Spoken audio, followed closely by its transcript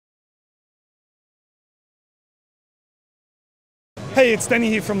Hey, it's Danny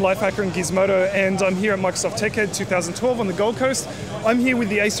here from Lifehacker and Gizmodo, and I'm here at Microsoft Tech Head 2012 on the Gold Coast. I'm here with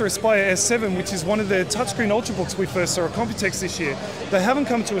the Acer Aspire S7, which is one of the touchscreen Ultrabooks we first saw at Computex this year. They haven't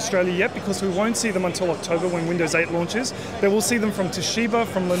come to Australia yet because we won't see them until October when Windows 8 launches. But we'll see them from Toshiba,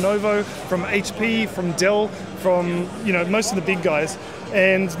 from Lenovo, from HP, from Dell, from most of the big guys,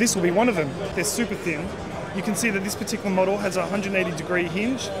 and this will be one of them. They're super thin. You can see that this particular model has a 180-degree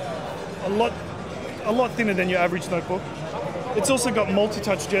hinge, a lot thinner than your average notebook. It's also got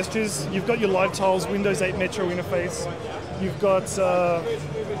multi-touch gestures. You've got your live tiles, Windows 8 Metro interface. You've got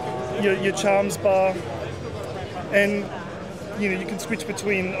your charms bar, and you can switch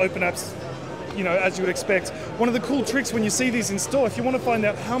between open apps, as you would expect. One of the cool tricks when you see these in store, if you want to find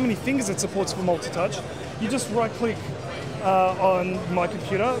out how many fingers it supports for multi-touch, you just right-click on My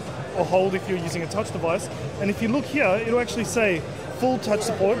Computer, or hold if you're using a touch device, and if you look here, it'll actually say full touch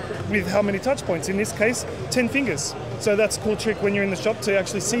support with how many touch points, in this case 10 fingers. So that's a cool trick when you're in the shop to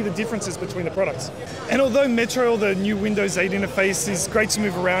actually see the differences between the products. And although Metro, or the new Windows 8 interface, is great to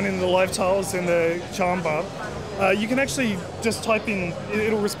move around in the live tiles and the charm bar, you can actually just type in,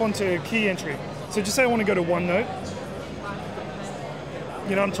 it'll respond to key entry. So just say I want to go to OneNote,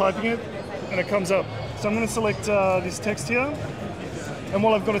 I'm typing it and it comes up. So I'm going to select this text here, and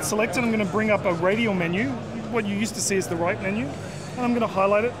while I've got it selected, I'm going to bring up a radial menu, what you used to see as the right menu. And I'm going to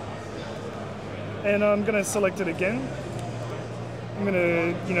highlight it, and I'm going to select it again. I'm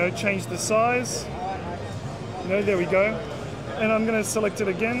going to, change the size. There we go. And I'm going to select it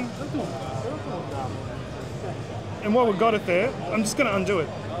again. And while we've got it there, I'm just going to undo it.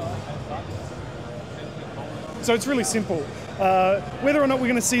 So it's really simple. Whether or not we're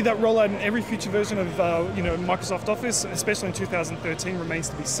going to see that roll out in every future version of Microsoft Office, especially in 2013, remains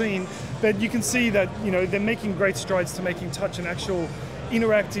to be seen. But you can see that they're making great strides to making touch an actual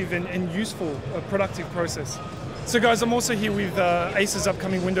interactive and useful, productive process. So guys, I'm also here with Acer's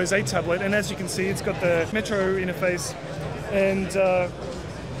upcoming Windows 8 tablet, and as you can see, it's got the Metro interface, and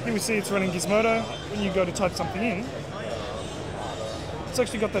here we see it's running Gizmodo. When you go to type something in, it's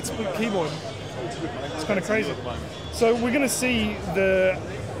actually got that split keyboard. It's kind of crazy. So we're going to see the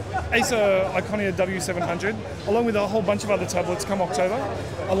Acer Iconia W700, along with a whole bunch of other tablets come October,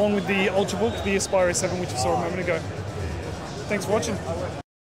 along with the Ultrabook, the Aspire S7, which we saw a moment ago. Thanks for watching.